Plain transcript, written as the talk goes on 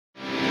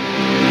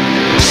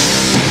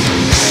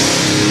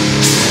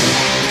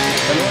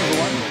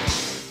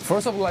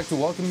First, I would like to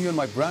welcome you on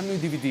my brand new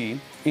DVD,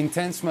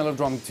 Intense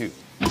Melodrumming 2.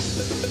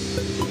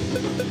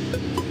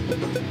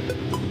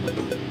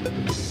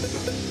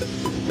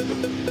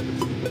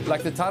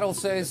 Like the title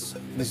says,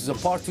 this is a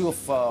part 2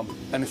 of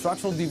an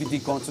instructional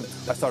DVD concept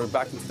I started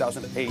back in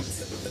 2008.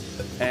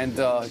 And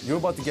you're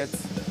about to get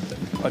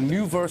a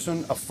new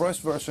version, a fresh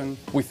version,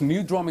 with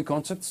new drumming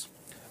concepts,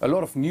 a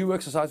lot of new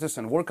exercises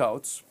and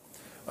workouts,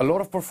 a lot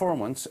of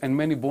performance, and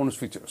many bonus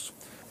features,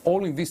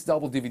 all in this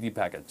double DVD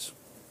package.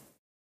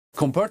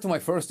 Compared to my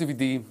first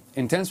DVD,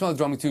 Intense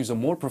Melodrumming 2 is a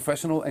more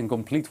professional and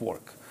complete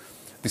work.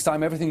 This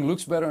time everything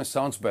looks better and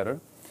sounds better.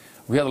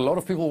 We had a lot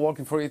of people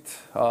working for it.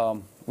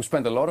 We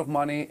spent a lot of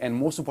money, and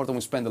most importantly,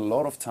 we spent a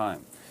lot of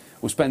time.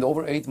 We spent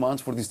over 8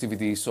 months for this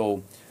DVD,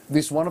 so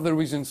this is one of the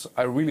reasons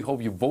I really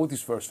hope you bought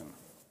this version.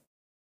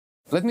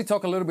 Let me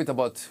talk a little bit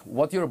about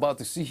what you're about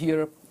to see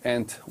here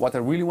and what I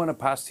really want to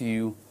pass to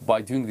you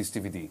by doing this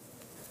DVD.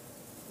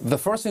 The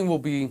first thing will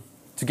be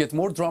to get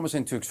more drummers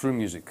into extreme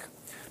music.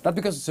 Not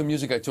because it's a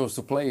music I chose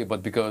to play,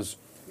 but because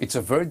it's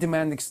a very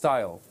demanding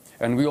style,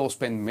 and we all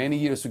spent many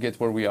years to get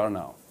where we are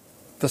now.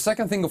 The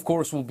second thing, of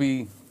course, will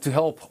be to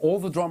help all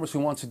the drummers who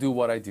want to do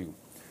what I do.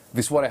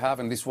 This is what I have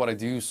and this is what I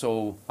do,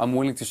 so I'm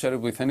willing to share it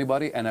with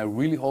anybody, and I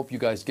really hope you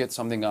guys get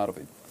something out of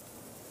it.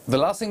 The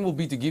last thing will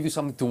be to give you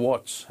something to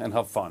watch and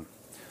have fun.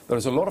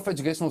 There's a lot of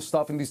educational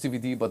stuff in this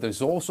DVD, but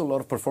there's also a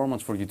lot of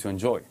performance for you to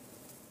enjoy.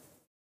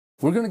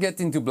 We're going to get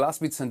into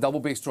blast beats and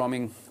double bass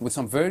drumming with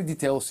some very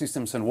detailed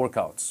systems and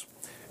workouts,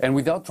 and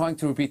without trying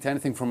to repeat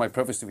anything from my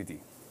previous DVD.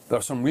 There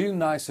are some really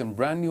nice and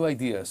brand new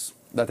ideas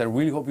that I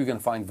really hope you're going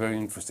to find very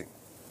interesting.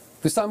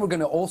 This time we're going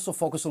to also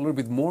focus a little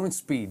bit more on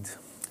speed,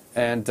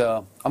 and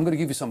I'm going to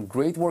give you some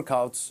great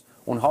workouts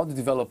on how to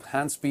develop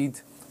hand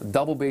speed,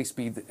 double bass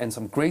speed, and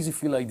some crazy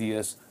feel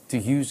ideas to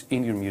use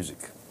in your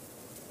music.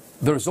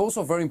 There is also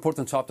a very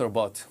important chapter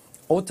about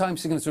odd time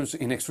signatures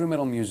in extreme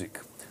metal music,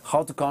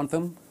 how to count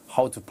them,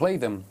 how to play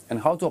them,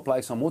 and how to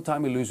apply some odd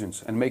time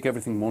illusions and make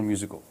everything more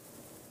musical.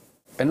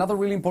 Another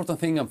really important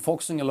thing I'm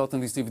focusing a lot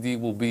on this DVD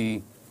will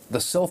be the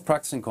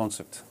self-practicing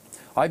concept.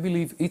 I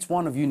believe each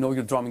one of you know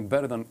your drumming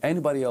better than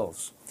anybody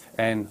else,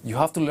 and you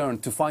have to learn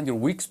to find your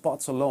weak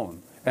spots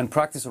alone and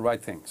practice the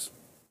right things.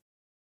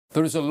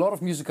 There is a lot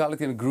of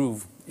musicality and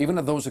groove, even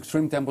at those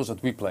extreme tempos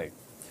that we play.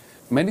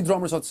 Many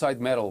drummers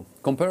outside metal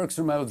compare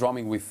extreme metal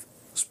drumming with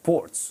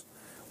sports,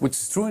 which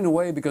is true in a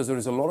way because there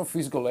is a lot of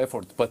physical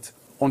effort, but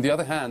on the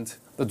other hand,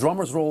 the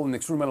drummer's role in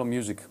extreme metal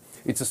music,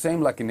 it's the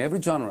same like in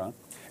every genre,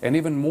 and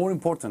even more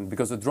important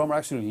because the drummer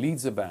actually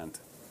leads the band.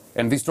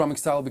 And this drumming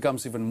style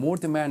becomes even more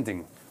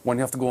demanding when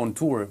you have to go on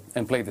tour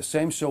and play the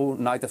same show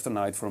night after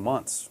night for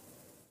months.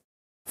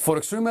 For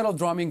extreme metal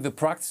drumming, the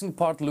practicing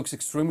part looks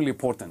extremely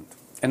important,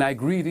 and I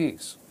agree it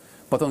is.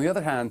 But on the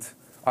other hand,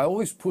 I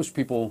always push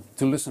people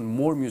to listen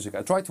more music.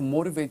 I try to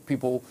motivate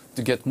people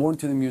to get more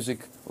into the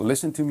music,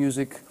 listen to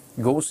music,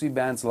 go see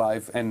bands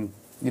live, and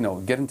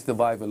get into the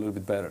vibe a little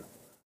bit better.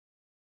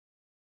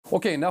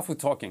 Okay, enough with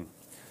talking.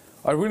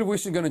 I really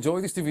wish you're going to enjoy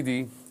this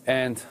DVD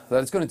and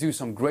that it's going to do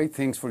some great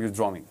things for your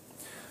drumming.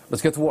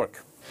 Let's get to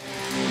work.